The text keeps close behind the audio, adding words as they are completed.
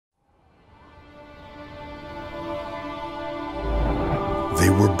They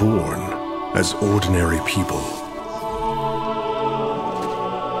were born as ordinary people.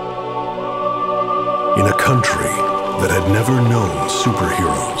 In a country that had never known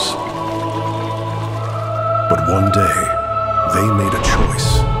superheroes. But one day, they made a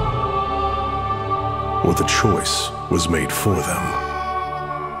choice. Or the choice was made for them.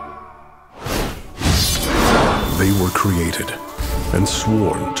 They were created and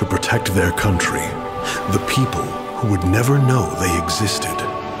sworn to protect their country, the people who would never know they existed.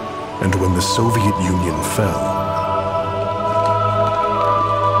 And when the Soviet Union fell,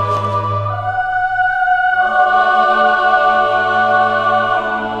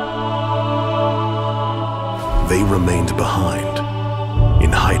 they remained behind,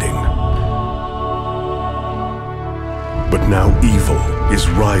 in hiding. But now evil is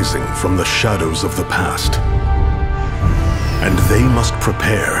rising from the shadows of the past, and they must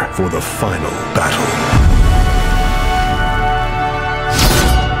prepare for the final battle.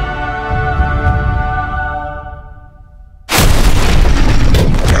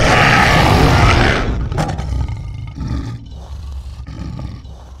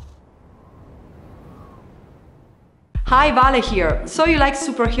 Hi, Vale here. So you like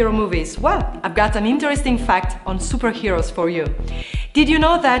superhero movies? Well, I've got an interesting fact on superheroes for you. Did you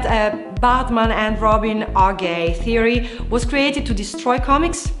know that Batman and Robin are gay theory was created to destroy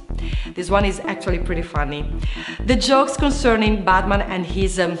comics? This one is actually pretty funny. The jokes concerning Batman and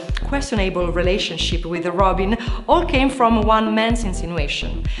his questionable relationship with Robin all came from one man's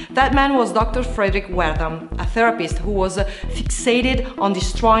insinuation. That man was Dr. Frederick Wertham, a therapist who was fixated on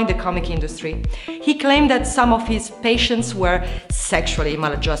destroying the comic industry. He claimed that some of his patients were sexually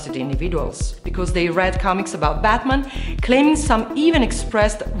maladjusted individuals because they read comics about Batman, claiming some even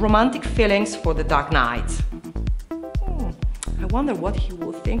expressed romantic feelings for the Dark Knight. I wonder what he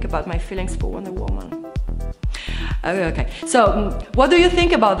will think about my feelings for Wonder Woman. Okay, so what do you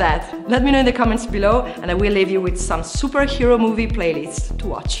think about that? Let me know in the comments below, and I will leave you with some superhero movie playlists to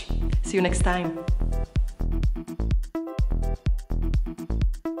watch. See you next time.